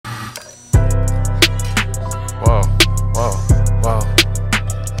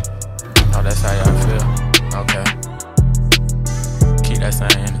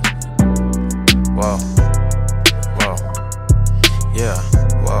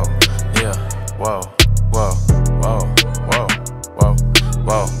whoa, yeah, whoa, whoa, whoa, whoa, whoa,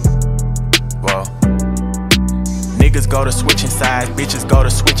 whoa, whoa. Niggas go to switching sides, bitches go to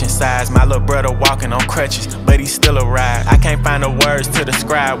switching sides. My little brother walking on crutches, but he still a ride. I can't find the words to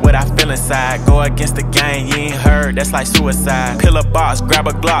describe what I feel inside. Go against the gang, you ain't heard, that's like suicide. Pill a box, grab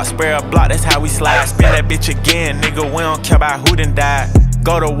a Glock, spray a block, that's how we slide. Spin that bitch again, nigga, we don't care about who done died.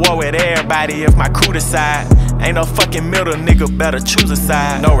 Go to war with everybody if my crew decide. Ain't no fucking middle, nigga, better choose a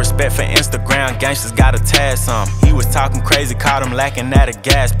side. No respect for Instagram, gangsters gotta tag some. He was talking crazy, caught him lacking at a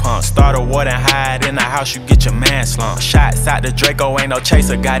gas pump. Start a war and hide in the house, you get your man slumped. Shots out the Draco, ain't no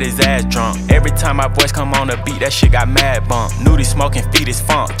chaser, got his ass drunk. Every time my voice come on the beat, that shit got mad bump. Nudie smoking, feed his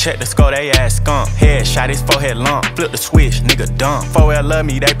funk, check the score, they ass skunk. Headshot, his forehead lump, flip the switch, nigga dumb. 4L love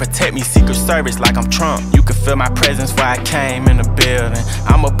me, they protect me, Secret Service like I'm Trump. You can feel my presence where I came in the building.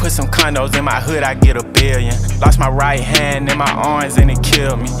 I'ma put some condos in my hood, I get $1 billion. Lost my right hand in my arms and it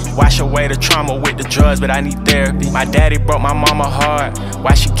killed me. Wash away the trauma with the drugs, but I need therapy. My daddy broke my mama hard,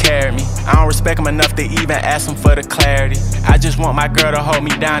 why she carried me? I don't respect him enough to even ask him for the clarity. I just want my girl to hold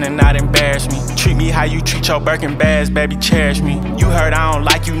me down and not embarrass me. Treat me how you treat your Birkin bags, baby, cherish me. You heard I don't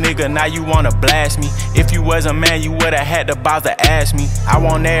like you, nigga, now you wanna blast me. If you was a man, you would've had to bother ask me. I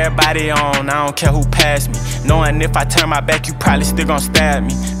want everybody on, I don't care who passed me. Knowing if I turn my back, you probably still gon' stab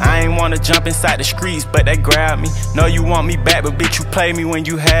me. I ain't wanna jump inside the streets, but they grab me. Know you want me back, but bitch, you played me when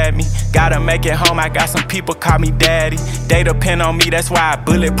you had me. Gotta make it home, I got some people call me daddy. They depend on me, that's why I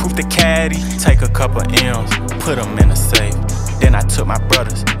bulletproof the caddy. Take a couple M's, put them in a safe. Then I took my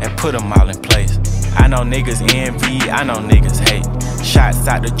brothers and put them all in place. I know niggas envy, I know niggas hate. Shots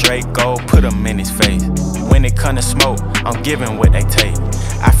out the Draco, put them in his face. When it come to smoke, I'm giving what they take.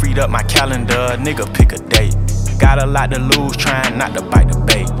 I freed up my calendar, nigga, pick a date. Got a lot to lose, trying not to bite the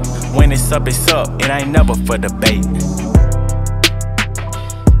bait. When it's up, it ain't never for debate.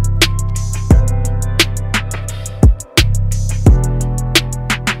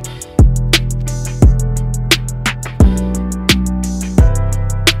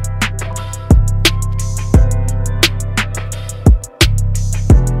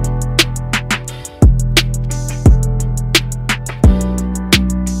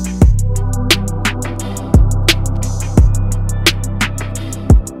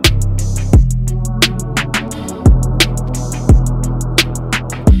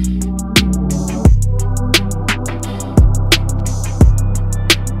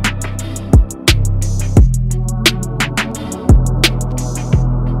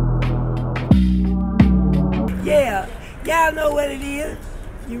 Yeah, y'all know what it is.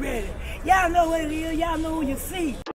 You ready? Y'all know what it is. Y'all know who you see.